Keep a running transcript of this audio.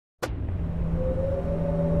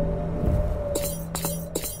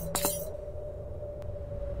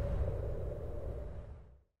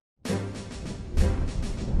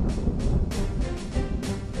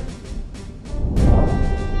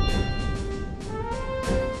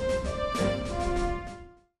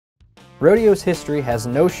Rodeo's history has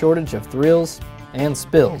no shortage of thrills and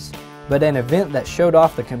spills, but an event that showed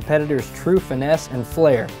off the competitors' true finesse and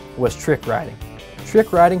flair was trick riding.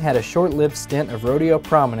 Trick riding had a short-lived stint of rodeo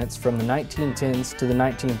prominence from the 1910s to the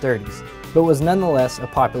 1930s, but was nonetheless a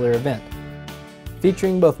popular event.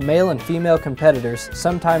 Featuring both male and female competitors,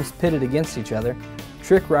 sometimes pitted against each other,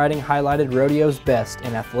 trick riding highlighted rodeo's best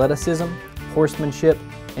in athleticism, horsemanship,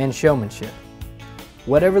 and showmanship.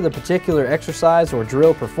 Whatever the particular exercise or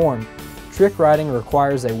drill performed, trick riding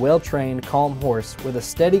requires a well-trained, calm horse with a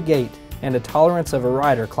steady gait and a tolerance of a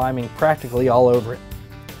rider climbing practically all over it.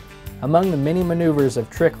 Among the many maneuvers of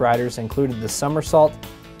trick riders included the somersault,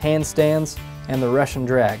 handstands, and the Russian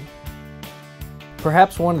drag.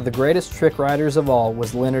 Perhaps one of the greatest trick riders of all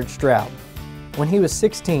was Leonard Stroud. When he was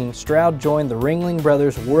 16, Stroud joined the Ringling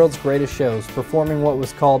Brothers' World's Greatest Shows, performing what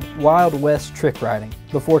was called Wild West trick riding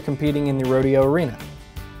before competing in the rodeo arena.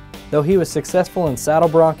 Though he was successful in saddle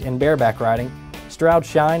bronc and bareback riding, Stroud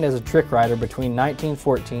shined as a trick rider between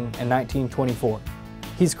 1914 and 1924.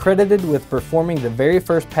 He's credited with performing the very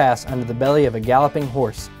first pass under the belly of a galloping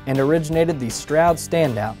horse and originated the Stroud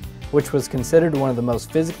Standout, which was considered one of the most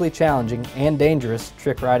physically challenging and dangerous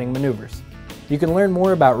trick riding maneuvers. You can learn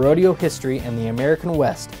more about rodeo history in the American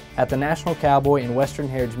West at the National Cowboy and Western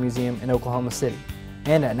Heritage Museum in Oklahoma City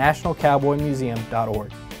and at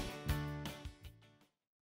nationalcowboymuseum.org.